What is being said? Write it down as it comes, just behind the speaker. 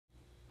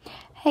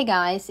Hey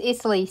guys,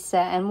 it's Lisa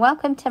and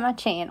welcome to my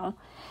channel.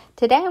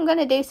 Today I'm going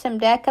to do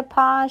some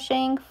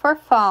decoupaging for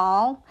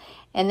fall,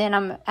 and then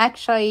I'm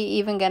actually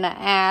even going to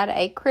add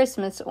a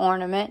Christmas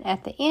ornament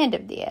at the end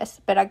of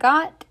this. But I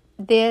got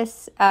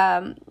this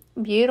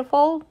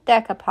beautiful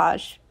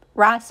decoupage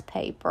rice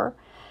paper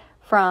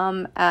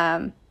from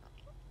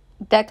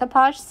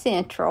Decoupage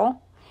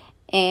Central.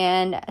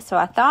 And so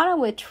I thought I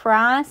would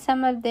try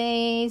some of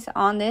these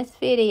on this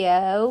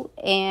video,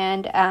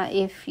 and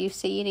if you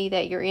see any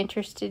that you're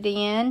interested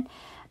in,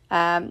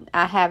 I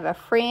have a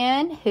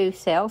friend who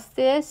sells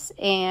this,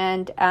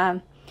 and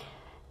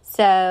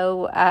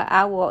so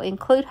I will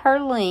include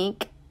her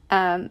link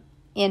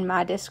in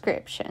my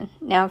description.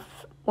 Now,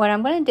 what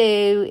I'm going to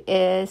do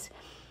is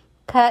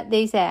cut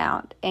these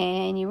out,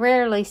 and you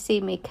rarely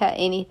see me cut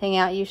anything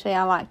out. Usually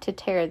I like to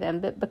tear them,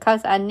 but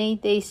because I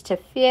need these to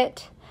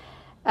fit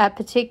a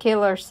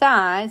particular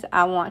size,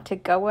 I want to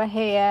go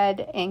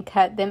ahead and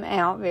cut them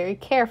out very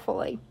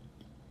carefully.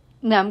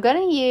 Now I'm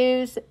going to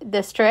use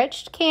the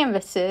stretched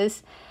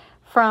canvases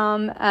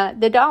from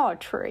the Dollar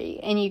Tree,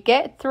 and you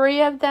get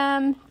 3 of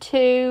them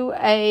to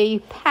a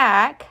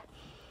pack,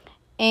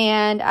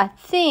 and I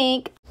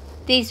think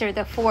these are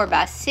the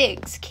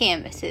 4x6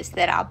 canvases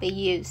that I'll be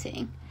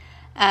using.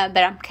 But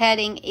I'm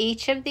cutting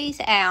each of these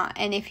out,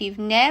 and if you've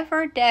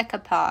never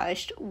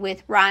decoupaged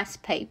with rice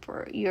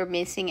paper, you're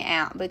missing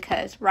out,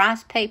 because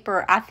rice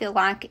paper, I feel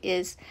like,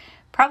 is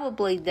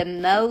probably the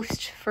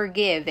most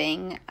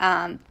forgiving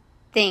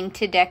thing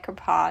to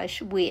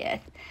decoupage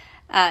with.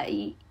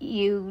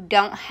 You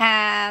don't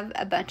have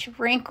a bunch of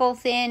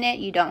wrinkles in it.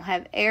 You don't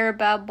have air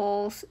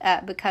bubbles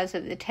because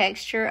of the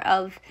texture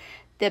of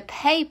the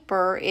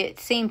paper. It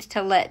seems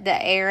to let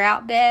the air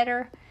out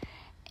better.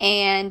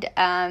 And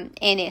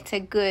it's a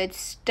good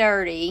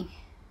sturdy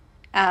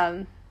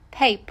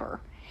paper.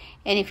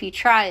 And if you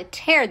try to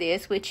tear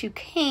this, which you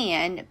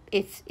can,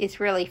 it's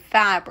really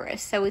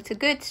fibrous. So it's a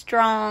good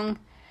strong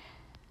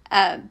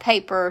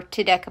paper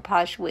to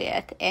decoupage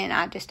with, and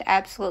I just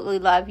absolutely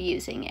love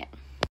using it.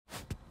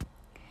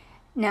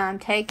 Now I'm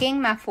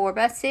taking my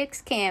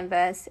 4x6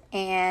 canvas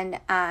and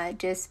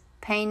just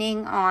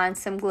painting on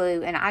some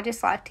glue, and I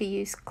just like to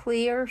use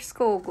clear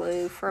school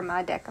glue for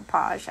my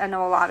decoupage. I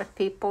know a lot of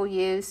people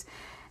use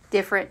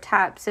different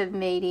types of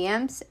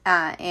mediums,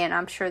 and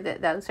I'm sure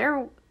that those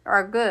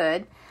are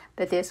good,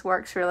 but this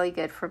works really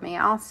good for me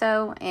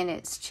also, and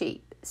it's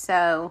cheap.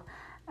 So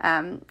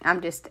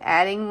I'm just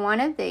adding one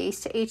of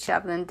these to each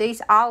of them.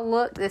 These all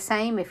look the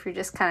same if you're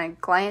just kind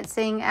of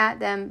glancing at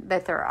them,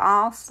 but they're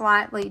all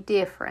slightly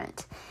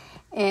different.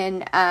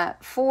 And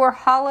for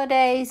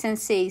holidays and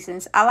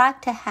seasons, I like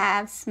to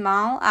have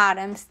small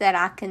items that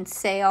I can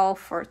sell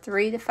for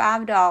 $3 to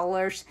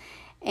 $5.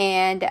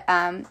 And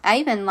I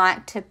even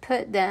like to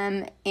put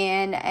them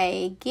in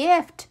a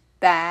gift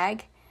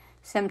bag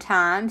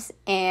sometimes,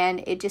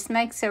 and it just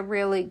makes a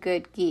really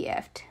good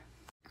gift.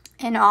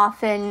 And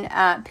often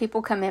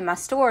people come in my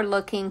store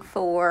looking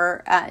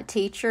for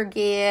teacher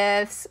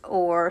gifts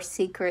or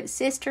secret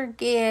sister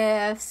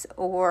gifts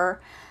or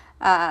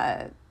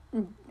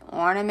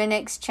ornament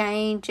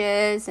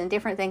exchanges and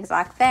different things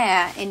like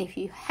that. And if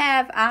you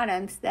have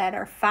items that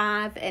are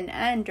 5 and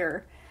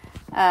under,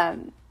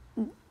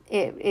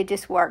 it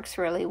just works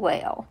really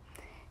well.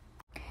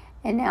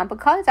 And now,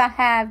 because I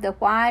have the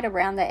white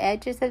around the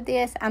edges of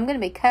this, I'm going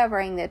to be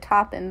covering the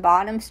top and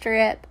bottom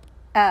strip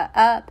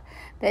up,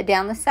 but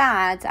down the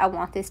sides I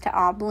want this to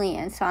all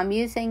blend. So I'm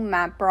using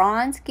my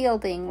bronze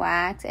gilding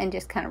wax and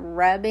just kind of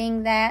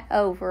rubbing that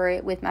over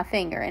it with my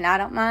finger. And I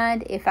don't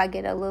mind if I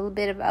get a little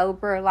bit of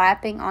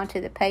overlapping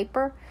onto the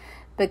paper,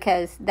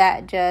 because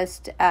that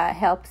just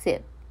helps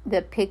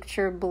the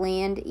picture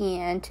blend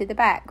into the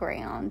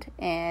background,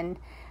 and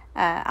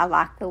I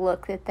like the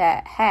look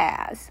that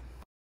has.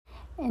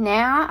 And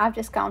now I've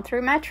just gone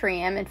through my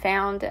trim and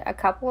found a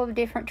couple of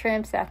different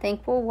trims that I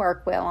think will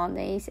work well on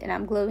these, and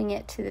I'm gluing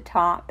it to the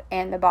top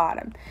and the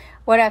bottom.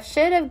 What I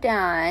should have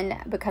done,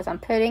 because I'm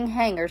putting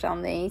hangers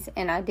on these,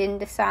 and I didn't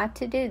decide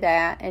to do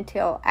that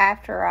until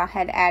after I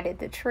had added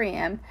the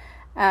trim,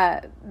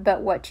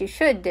 but what you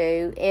should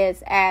do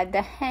is add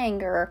the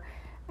hanger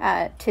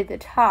to the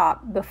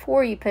top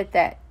before you put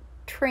that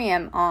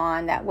trim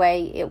on. That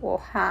way it will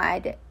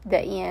hide the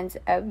ends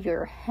of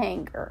your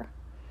hanger.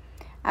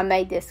 I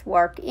made this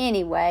work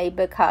anyway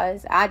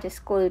because I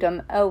just glued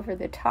them over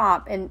the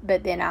top,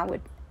 but then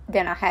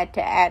I had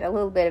to add a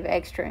little bit of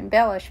extra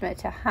embellishment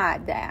to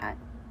hide that.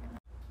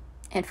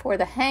 And for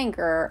the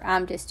hanger,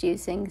 I'm just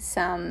using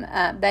some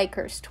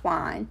baker's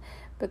twine,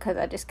 because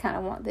I just kind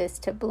of want this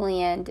to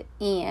blend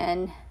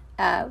in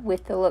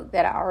with the look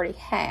that I already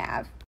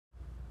have.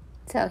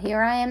 So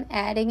here I am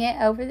adding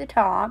it over the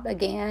top.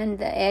 Again,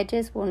 the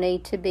edges will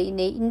need to be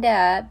neatened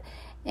up.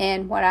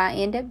 And what I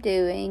end up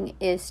doing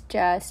is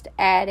just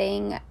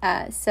adding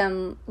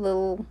some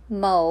little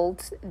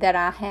molds that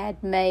I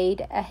had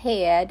made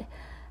ahead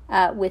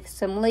with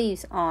some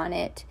leaves on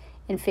it,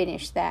 and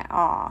finish that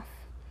off.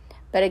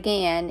 But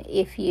again,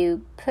 if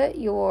you put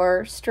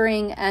your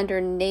string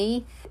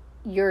underneath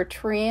your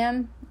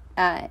trim,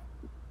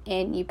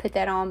 and you put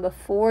that on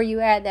before you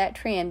add that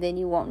trim, then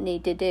you won't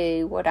need to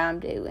do what I'm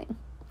doing.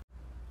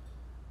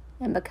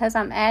 And because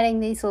I'm adding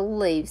these little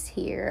leaves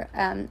here,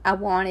 I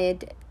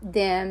wanted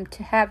them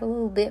to have a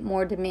little bit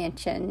more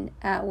dimension.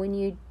 When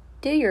you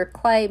do your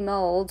clay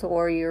molds,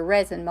 or your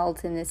resin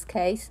molds in this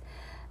case,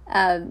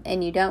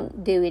 and you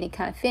don't do any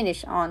kind of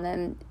finish on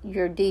them,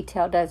 your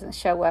detail doesn't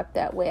show up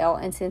that well.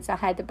 And since I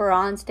had the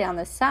bronze down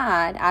the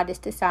side, I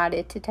just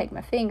decided to take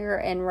my finger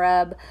and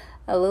rub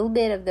a little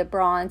bit of the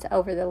bronze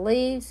over the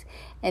leaves,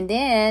 and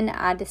then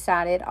I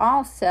decided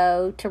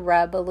also to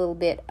rub a little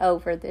bit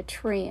over the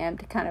trim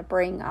to kind of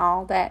bring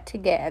all that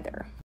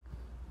together.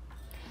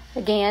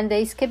 Again,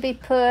 these could be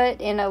put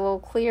in a little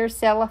clear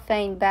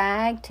cellophane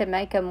bag to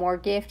make them more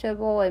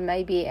giftable, and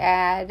maybe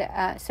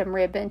add some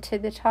ribbon to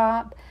the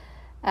top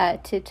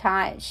to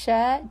tie it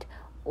shut.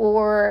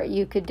 Or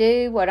you could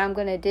do what I'm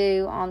going to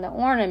do on the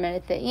ornament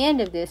at the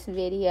end of this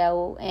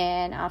video,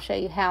 and I'll show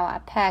you how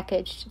I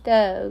packaged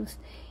those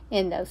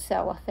in those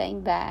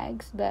cellophane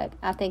bags. But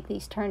I think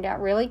these turned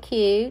out really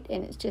cute,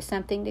 and it's just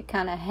something to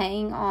kind of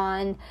hang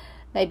on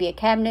maybe a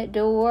cabinet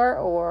door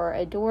or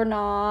a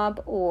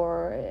doorknob,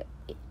 or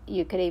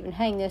you could even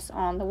hang this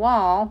on the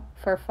wall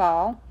for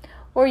fall,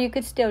 or you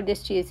could still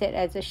just use it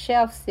as a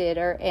shelf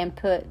sitter and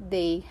put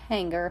the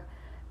hanger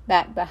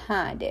back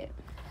behind it.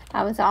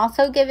 I was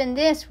also given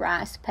this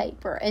rice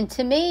paper, and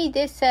to me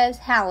this says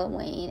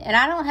Halloween, and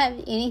I don't have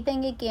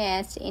anything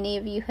against any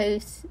of you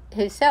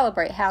who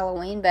celebrate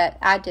Halloween, but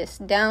I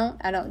just don't.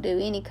 I don't do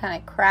any kind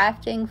of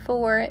crafting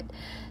for it.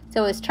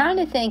 So I was trying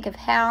to think of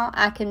how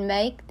I can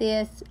make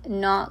this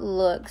not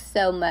look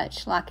so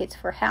much like it's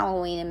for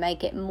Halloween and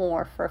make it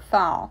more for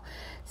fall.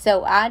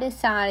 So I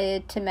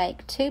decided to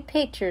make two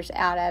pictures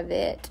out of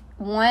it,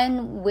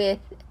 one with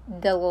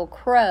the little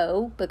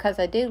crow, because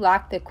I do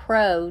like the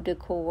crow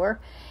decor,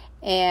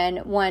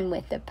 and one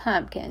with the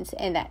pumpkins.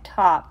 And that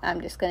top,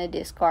 I'm just going to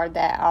discard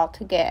that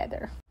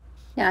altogether.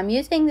 Now I'm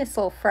using this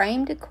little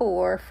frame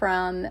decor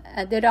from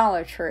the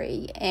Dollar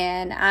Tree,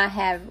 and I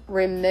have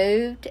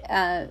removed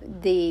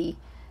the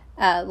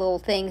little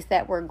things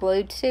that were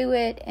glued to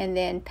it, and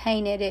then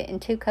painted it in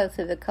 2 coats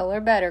of the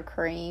color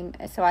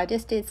buttercream. So I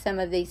just did some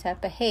of these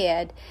up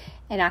ahead,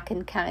 and I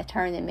can kind of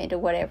turn them into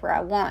whatever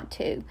I want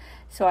to.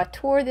 So I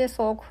tore this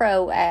little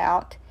crow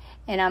out,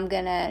 and I'm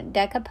going to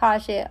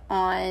decoupage it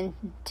on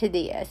to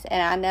this.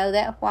 And I know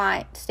that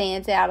white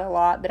stands out a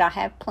lot, but I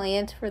have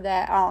plans for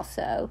that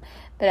also.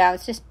 But I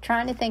was just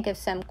trying to think of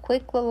some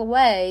quick little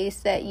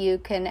ways that you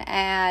can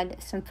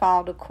add some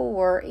fall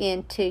decor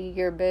into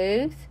your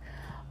booth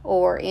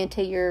or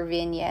into your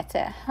vignettes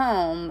at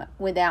home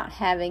without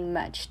having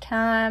much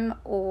time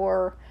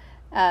or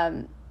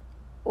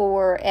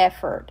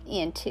effort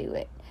into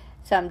it.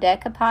 So I'm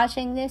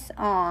decoupaging this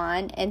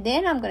on, and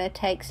then I'm going to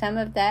take some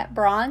of that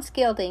bronze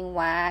gilding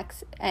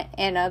wax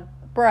and a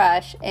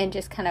brush and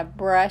just kind of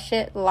brush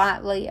it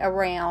lightly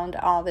around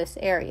all this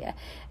area.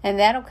 And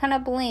that'll kind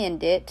of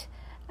blend it,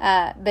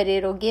 but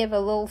it'll give a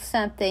little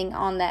something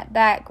on that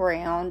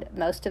background.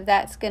 Most of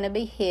that's going to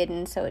be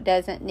hidden, so it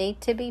doesn't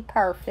need to be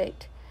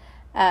perfect.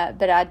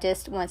 But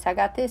once I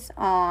got this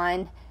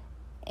on,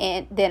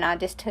 and then I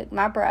just took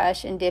my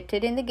brush and dipped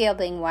it in the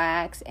gilding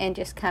wax and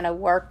just kind of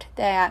worked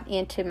that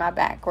into my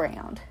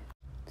background.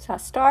 So I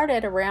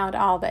started around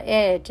all the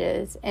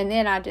edges, and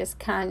then I just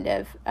kind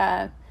of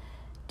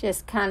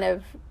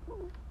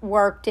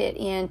worked it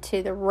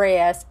into the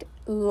rest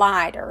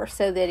lighter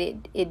so that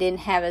it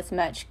didn't have as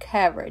much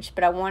coverage.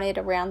 But I wanted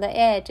around the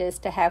edges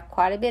to have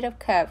quite a bit of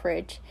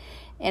coverage,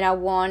 and I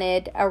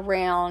wanted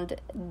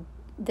around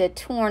the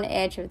torn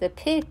edge of the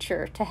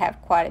picture to have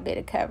quite a bit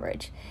of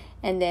coverage.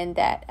 And then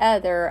that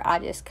other, I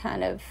just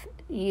kind of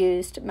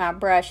used my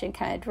brush and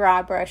kind of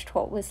dry brushed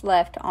what was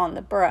left on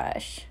the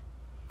brush.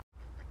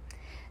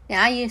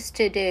 Now I used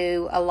to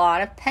do a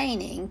lot of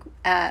painting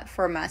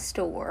for my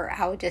store.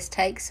 I would just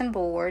take some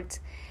boards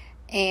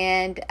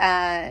and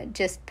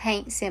just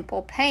paint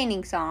simple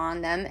paintings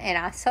on them, and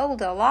I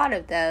sold a lot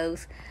of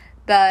those,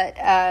 but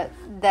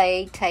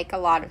they take a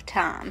lot of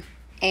time.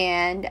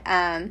 And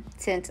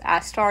since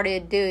I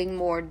started doing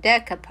more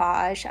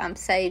decoupage, I'm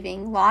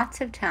saving lots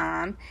of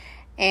time,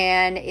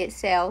 and it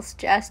sells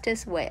just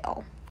as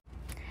well.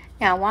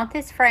 Now I want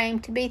this frame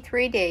to be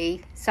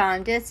 3D, so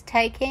I'm just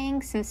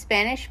taking some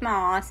Spanish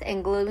moss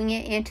and gluing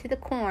it into the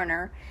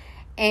corner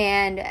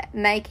and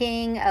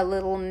making a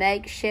little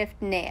makeshift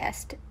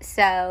nest.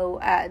 So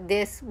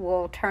this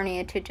will turn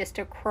into just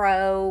a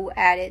crow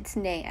at its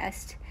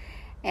nest.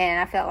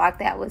 And I felt like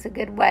that was a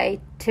good way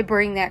to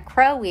bring that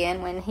crow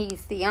in when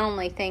he's the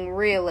only thing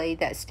really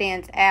that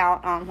stands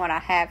out on what I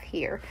have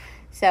here.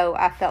 So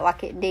I felt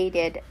like it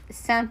needed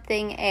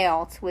something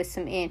else with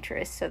some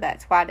interest. So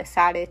that's why I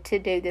decided to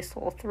do this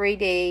little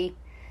 3D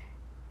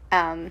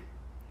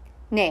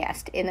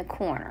nest in the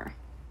corner.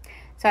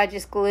 So I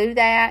just glue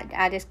that.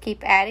 I just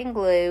keep adding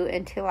glue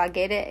until I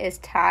get it as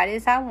tight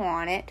as I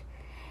want it.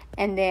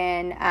 And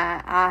then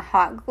I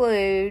hot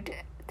glued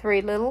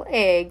 3 little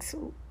eggs,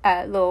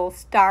 little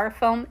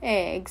styrofoam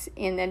eggs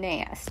in the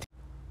nest.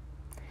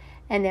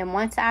 And then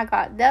once I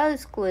got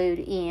those glued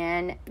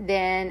in,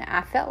 then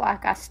I felt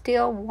like I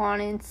still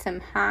wanted some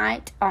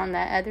height on the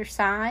other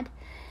side.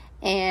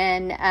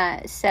 And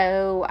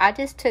so I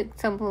just took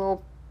some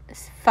little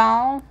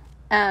fall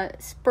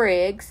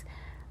sprigs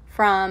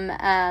from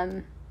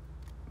a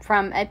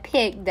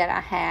pick that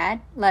I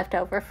had left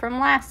over from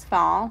last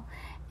fall,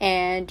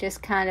 and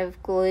just kind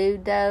of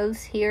glued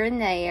those here and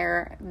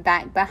there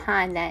back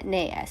behind that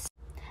nest.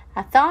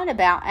 I thought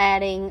about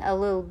adding a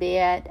little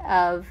bit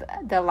of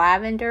the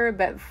lavender,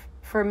 but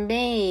for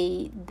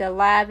me, the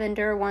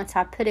lavender, once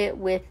I put it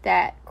with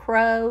that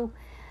crow,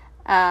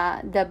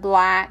 the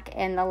black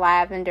and the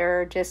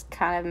lavender just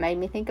kind of made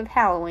me think of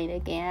Halloween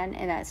again,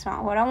 and that's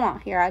not what I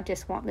want here. I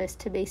just want this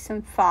to be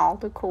some fall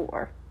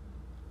decor.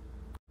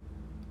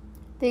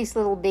 These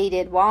little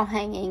beaded wall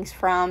hangings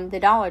from the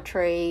Dollar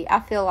Tree, I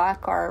feel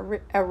like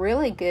are a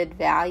really good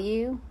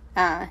value,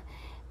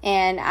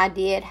 and I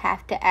did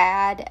have to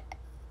add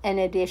an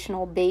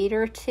additional bead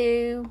or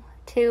two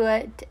to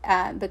it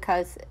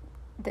because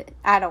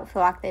I don't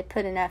feel like they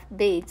put enough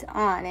beads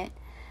on it.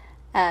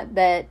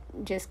 But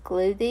just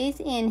glue these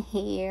in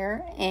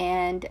here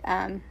and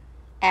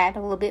add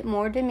a little bit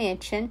more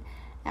dimension.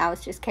 I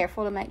was just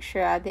careful to make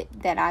sure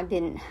that I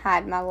didn't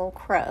hide my little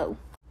crow.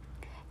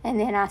 And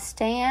then I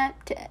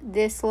stamped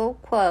this little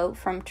quote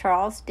from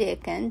Charles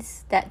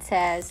Dickens that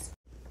says,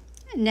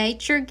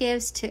 "Nature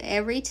gives to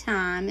every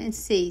time and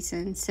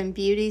season some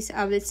beauties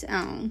of its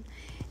own."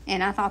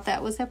 And I thought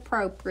that was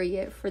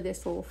appropriate for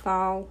this little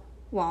fall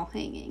wall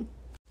hanging.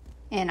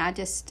 And I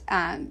just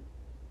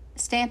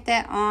stamped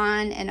that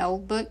on an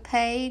old book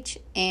page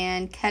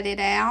and cut it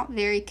out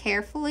very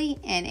carefully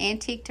and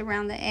antiqued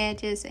around the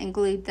edges and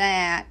glued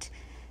that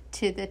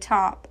to the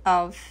top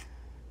of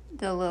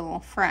the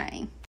little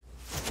frame.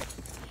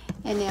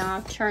 And now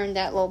I've turned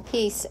that little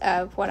piece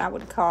of what I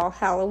would call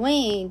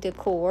Halloween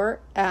decor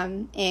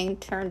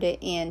and turned it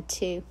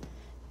into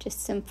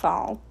just some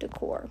fall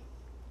decor.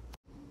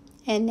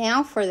 And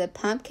now for the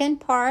pumpkin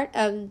part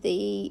of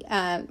the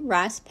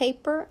rice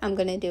paper, I'm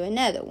going to do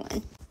another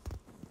one.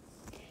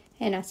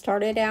 And I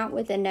started out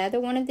with another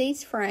one of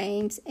these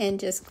frames and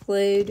just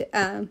glued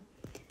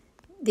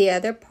the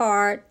other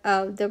part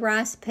of the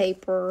rice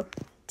paper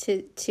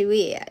to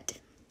it.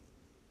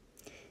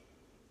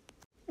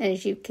 And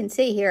as you can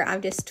see here,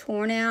 I've just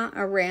torn out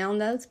around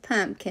those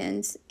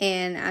pumpkins,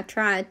 and I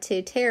tried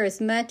to tear as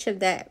much of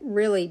that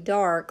really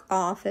dark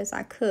off as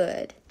I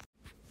could.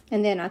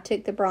 And then I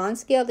took the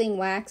bronze gilding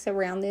wax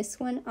around this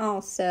one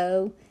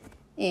also,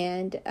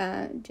 and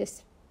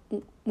just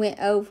went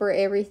over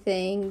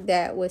everything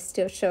that was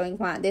still showing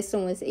white. This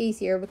one was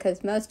easier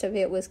because most of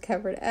it was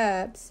covered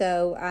up,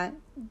 so I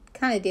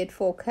kind of did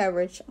full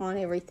coverage on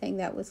everything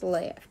that was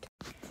left.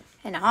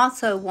 And I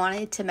also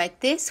wanted to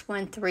make this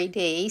one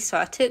 3D, so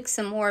I took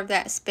some more of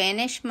that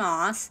Spanish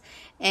moss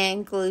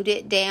and glued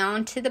it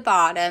down to the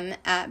bottom.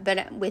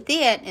 But with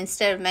it,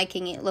 instead of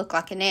making it look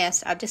like a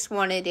nest, I just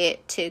wanted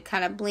it to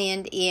kind of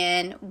blend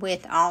in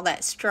with all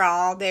that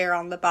straw there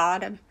on the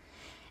bottom.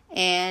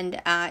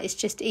 And it's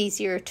just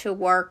easier to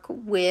work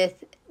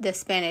with the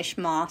Spanish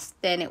moss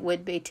than it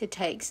would be to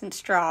take some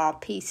straw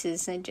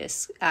pieces and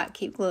just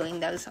keep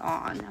gluing those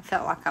on. I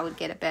felt like I would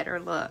get a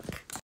better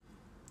look.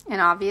 And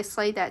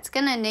obviously that's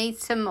going to need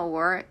some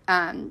more.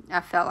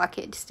 I felt like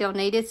it still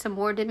needed some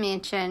more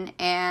dimension,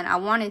 and I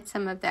wanted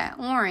some of that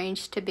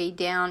orange to be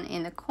down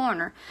in the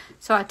corner.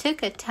 So I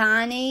took a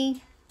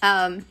tiny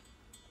styrofoam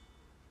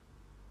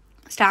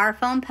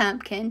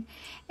pumpkin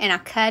and I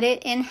cut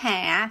it in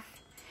half,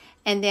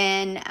 and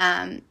then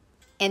I'm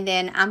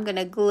going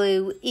to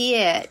glue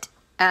it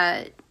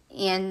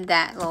in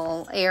that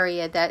little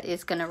area that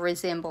is going to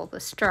resemble the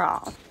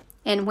straw.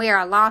 And where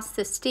I lost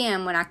the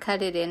stem when I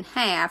cut it in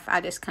half,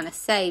 I just kind of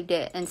saved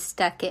it and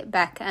stuck it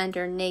back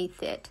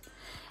underneath it.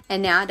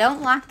 And now I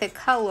don't like the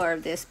color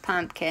of this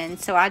pumpkin,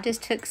 so I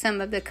just took some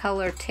of the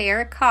color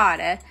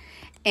terracotta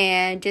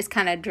and just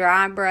kind of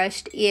dry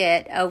brushed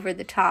it over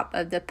the top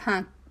of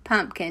the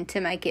pumpkin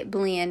to make it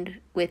blend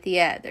with the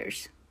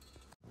others.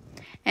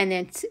 And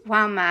then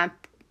while my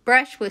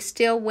brush was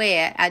still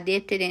wet, I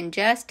dipped it in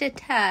just a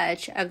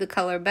touch of the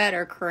color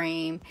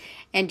buttercream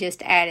and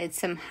just added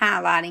some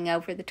highlighting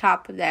over the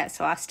top of that.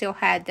 So I still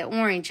had the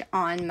orange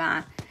on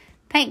my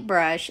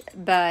paintbrush,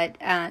 but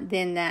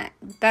then that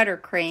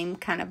buttercream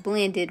kind of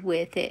blended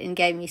with it and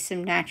gave me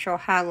some natural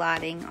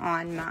highlighting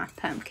on my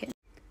pumpkin.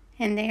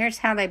 And there's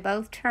how they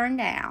both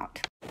turned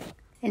out.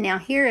 And now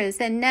here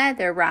is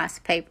another rice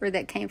paper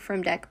that came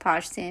from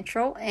Decoupage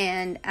Central,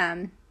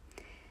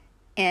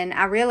 and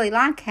I really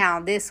like how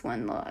this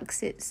one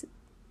looks.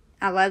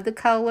 I love the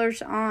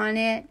colors on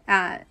it,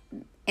 and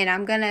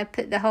I'm going to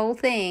put the whole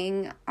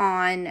thing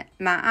on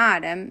my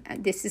item.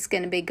 This is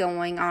going to be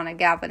going on a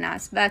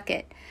galvanized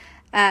bucket,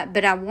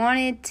 but I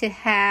wanted to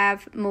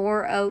have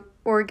more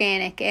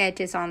organic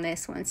edges on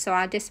this one, so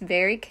I just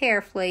very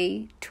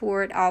carefully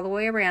tore it all the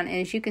way around. And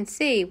as you can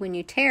see, when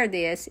you tear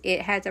this,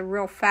 it has a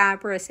real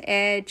fibrous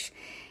edge,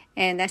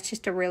 And that's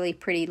just a really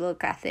pretty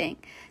look, I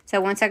think. So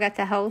once I got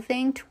the whole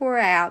thing tore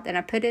out, then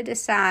I put it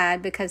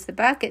aside because the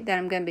bucket that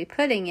I'm going to be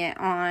putting it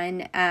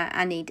on,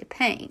 I need to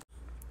paint.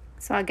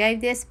 So I gave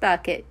this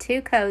bucket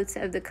 2 coats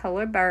of the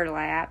color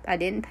burlap. I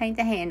didn't paint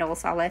the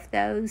handles. I left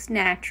those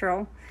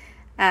natural.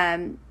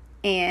 I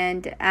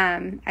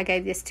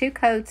gave this 2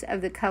 coats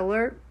of the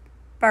color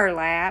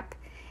burlap,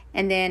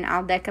 and then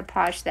I'll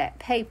decoupage that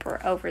paper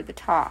over the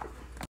top.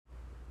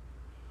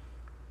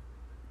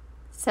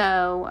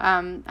 So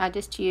I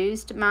just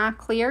used my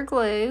clear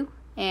glue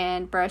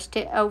and brushed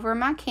it over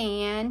my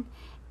can,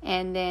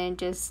 and then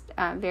just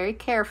very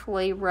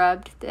carefully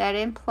rubbed that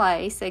in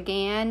place.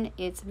 Again,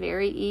 it's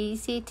very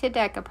easy to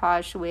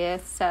decoupage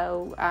with,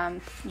 so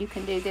you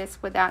can do this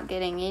without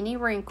getting any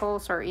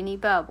wrinkles or any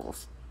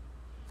bubbles.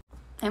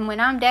 And when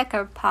I'm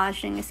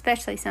decoupaging,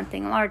 especially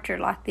something larger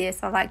like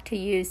this, I like to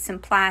use some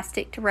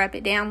plastic to rub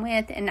it down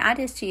with, and I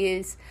just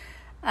use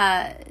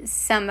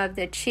some of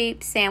the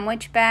cheap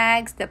sandwich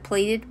bags, the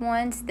pleated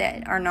ones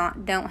that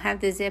don't have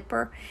the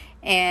zipper,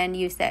 and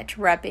use that to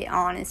rub it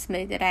on and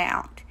smooth it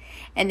out.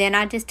 And then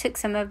I just took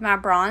some of my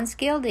bronze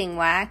gilding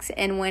wax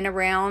and went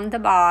around the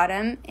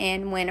bottom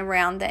and went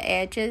around the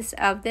edges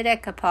of the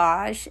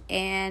decoupage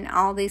and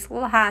all these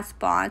little high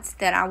spots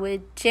that I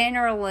would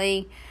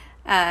generally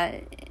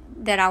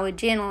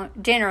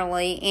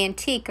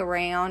antique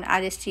around.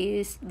 I just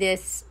used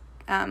this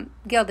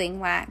gilding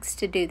wax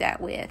to do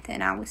that with,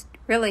 and I was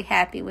really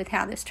happy with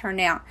how this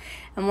turned out.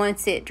 And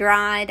once it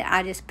dried,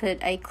 I just put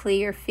a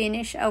clear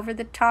finish over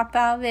the top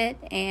of it,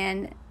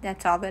 and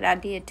that's all that I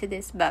did to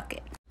this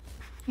bucket.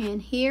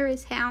 And here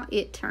is how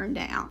it turned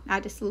out.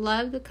 I just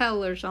love the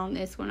colors on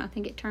this one. I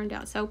think it turned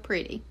out so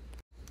pretty.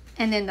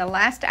 And then the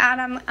last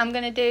item I'm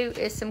going to do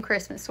is some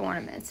Christmas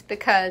ornaments,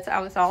 because I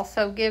was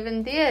also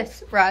given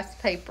this rice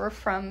paper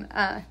from,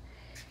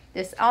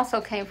 this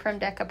also came from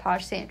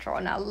Decoupage Central.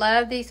 And I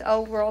love these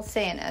old world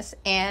Santas.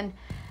 And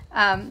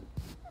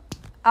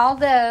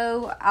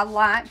although I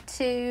like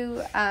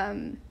to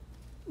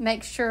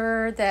make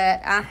sure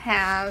that I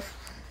have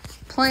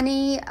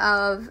plenty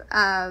of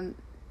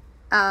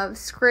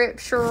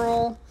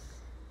scriptural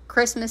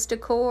Christmas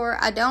decor,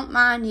 I don't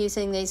mind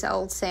using these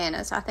old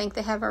Santas. I think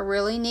they have a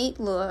really neat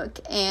look,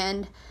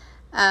 and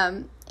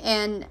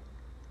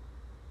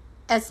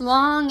as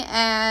long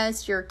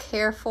as you're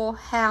careful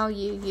how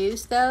you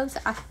use those,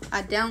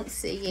 I don't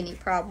see any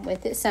problem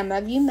with it. Some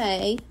of you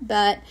may,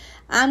 but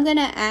I'm going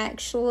to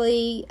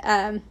actually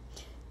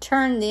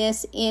turn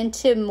this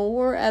into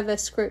more of a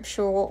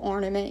scriptural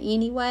ornament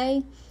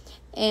anyway.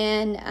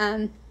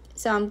 And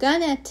so I'm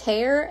going to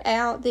tear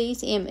out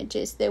these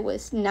images. There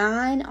was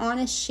 9 on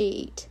a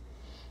sheet.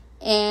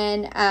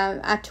 And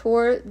I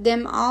tore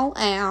them all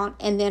out,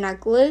 and then I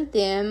glued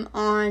them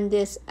on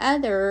this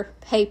other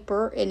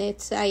paper, and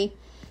it's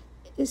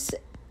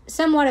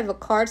somewhat of a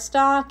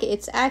cardstock.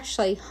 It's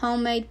actually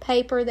homemade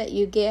paper that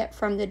you get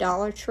from the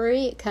Dollar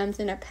Tree. It comes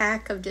in a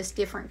pack of just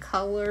different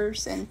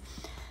colors. And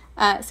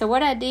so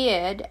what I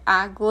did,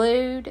 I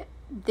glued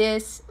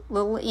this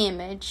little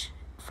image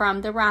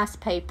from the rice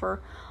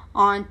paper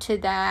onto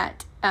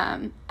that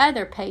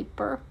other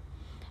paper,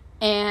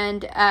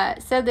 and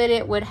so that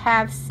it would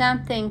have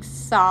something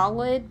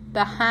solid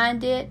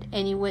behind it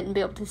and you wouldn't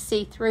be able to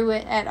see through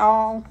it at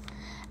all.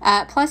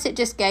 Plus it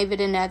just gave it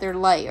another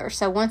layer.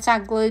 So once I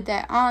glued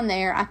that on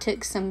there, I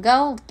took some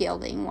gold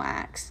gilding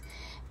wax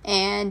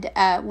and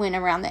went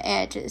around the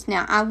edges.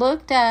 Now I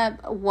looked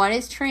up what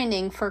is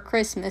trending for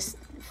Christmas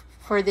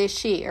for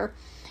this year,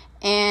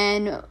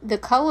 and the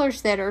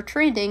colors that are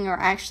trending are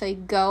actually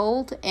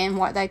gold and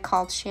what they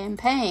call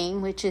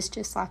champagne, which is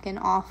just like an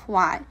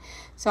off-white.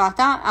 So I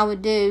thought I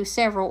would do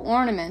several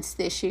ornaments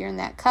this year in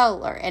that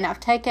color. And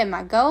I've taken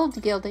my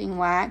gold gilding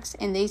wax,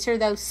 and these are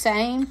those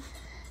same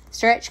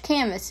stretch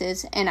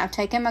canvases, and I've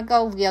taken my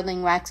gold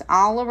gilding wax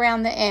all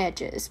around the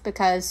edges,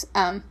 because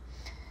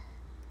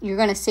you're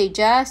going to see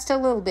just a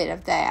little bit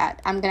of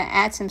that. I'm going to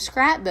add some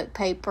scrapbook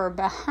paper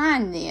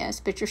behind this,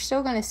 but you're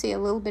still going to see a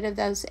little bit of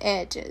those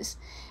edges.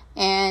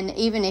 And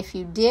even if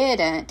you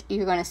didn't,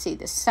 you're going to see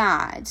the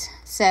sides.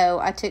 So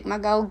I took my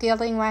gold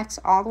gilding wax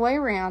all the way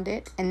around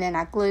it, and then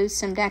I glued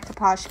some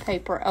decoupage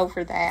paper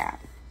over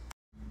that.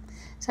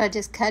 So I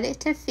just cut it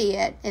to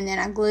fit, and then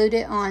I glued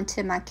it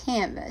onto my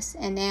canvas.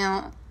 And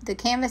now the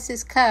canvas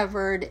is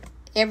covered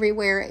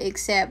everywhere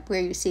except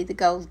where you see the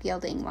gold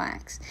gilding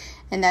wax.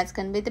 And that's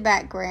going to be the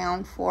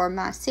background for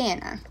my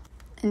Santa.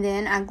 And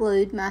then I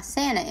glued my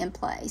Santa in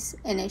place.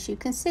 And as you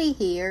can see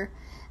here,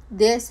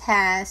 this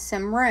has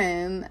some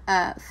room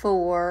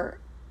for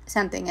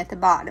something at the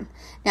bottom.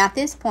 Now at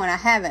this point I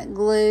haven't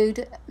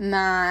glued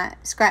my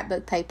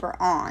scrapbook paper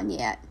on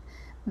yet.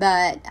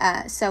 But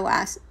so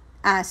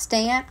I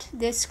stamped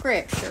this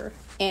scripture.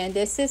 And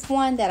this is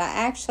one that I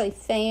actually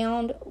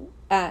found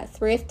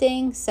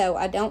thrifting. So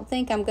I don't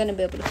think I'm going to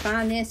be able to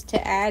find this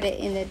to add it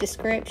in the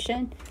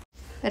description.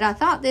 But I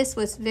thought this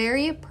was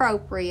very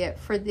appropriate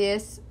for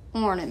this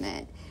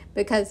ornament,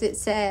 because it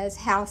says,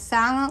 how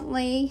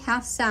silently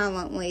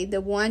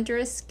the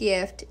wondrous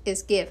gift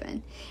is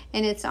given.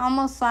 And it's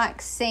almost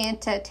like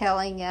Santa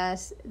telling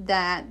us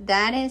that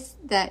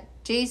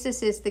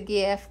Jesus is the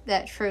gift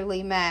that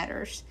truly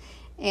matters.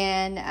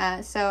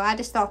 And so I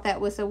just thought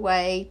that was a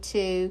way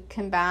to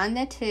combine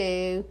the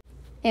two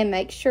and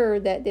make sure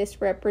that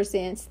this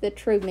represents the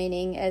true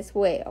meaning as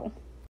well.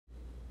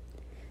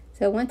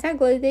 So once I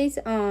glue these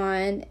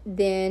on,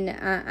 then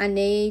I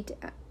need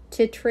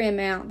to trim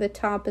out the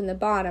top and the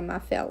bottom. I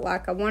felt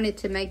like I wanted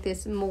to make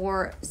this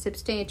more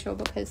substantial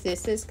because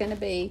this is going to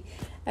be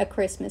a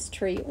Christmas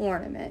tree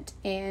ornament,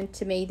 and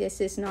to me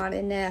this is not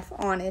enough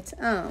on its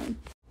own.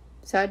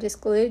 So I just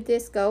glued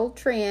this gold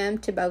trim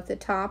to both the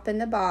top and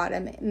the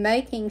bottom,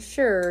 making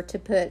sure to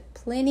put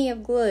plenty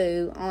of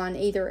glue on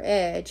either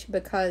edge,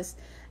 because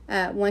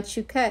once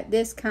you cut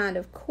this kind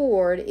of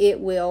cord, it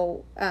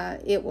will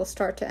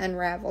start to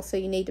unravel. So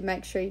you need to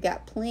make sure you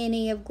got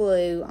plenty of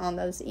glue on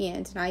those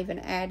ends. And I even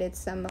added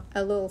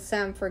a little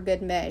for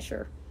good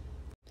measure.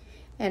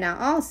 And I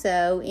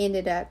also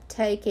ended up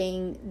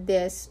taking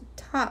this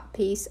top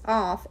piece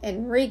off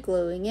and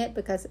re-gluing it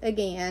because,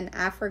 again,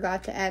 I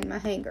forgot to add my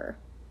hanger.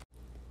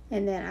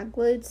 And then I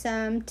glued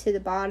some to the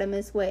bottom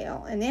as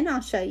well. And then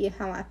I'll show you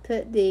how I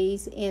put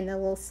these in the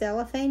little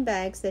cellophane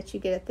bags that you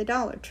get at the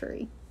Dollar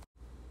Tree.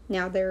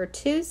 Now there are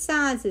two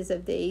sizes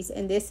of these,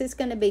 and this is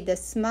going to be the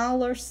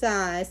smaller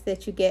size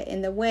that you get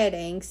in the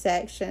wedding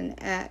section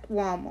at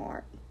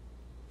Walmart.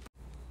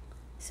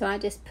 So I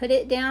just put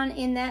it down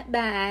in that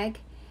bag,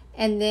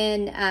 and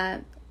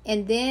then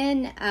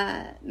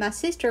my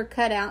sister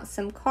cut out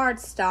some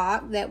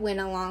cardstock that went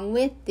along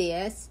with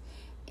this,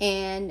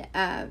 and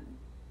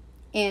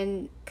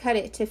cut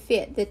it to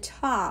fit the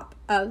top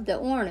of the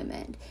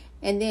ornament.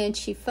 And then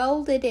she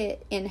folded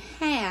it in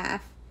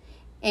half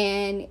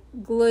and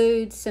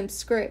glued some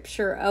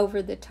scripture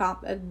over the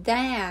top of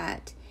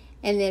that,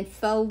 and then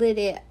folded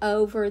it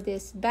over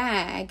this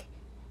bag.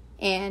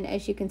 And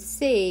as you can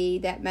see,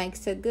 that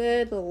makes a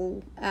good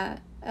little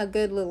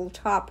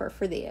topper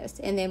for this.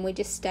 And then we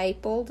just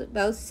stapled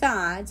both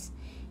sides,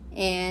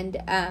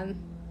 and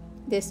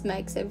this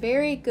makes a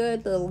very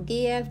good little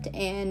gift.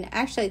 And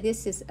actually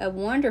this is a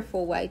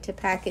wonderful way to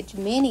package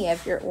many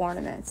of your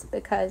ornaments,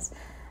 because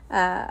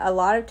a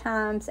lot of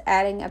times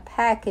adding a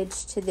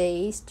package to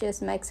these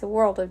just makes a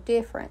world of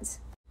difference.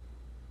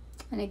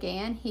 And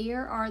again,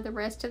 here are the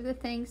rest of the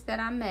things that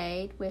I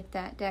made with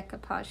that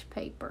decoupage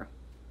paper.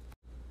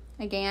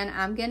 Again,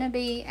 I'm going to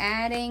be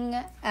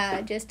adding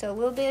just a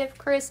little bit of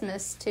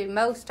Christmas to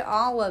most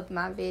all of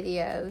my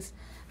videos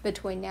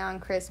between now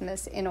and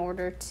Christmas, in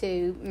order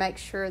to make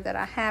sure that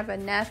I have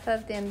enough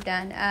of them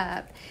done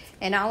up.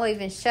 And I'll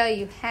even show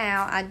you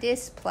how I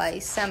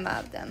display some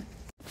of them.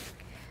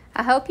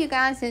 I hope you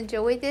guys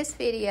enjoyed this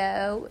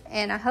video,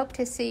 and I hope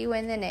to see you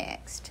in the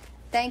next.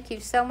 Thank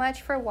you so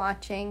much for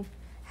watching.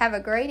 Have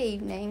a great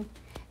evening,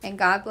 and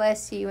God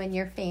bless you and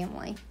your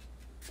family.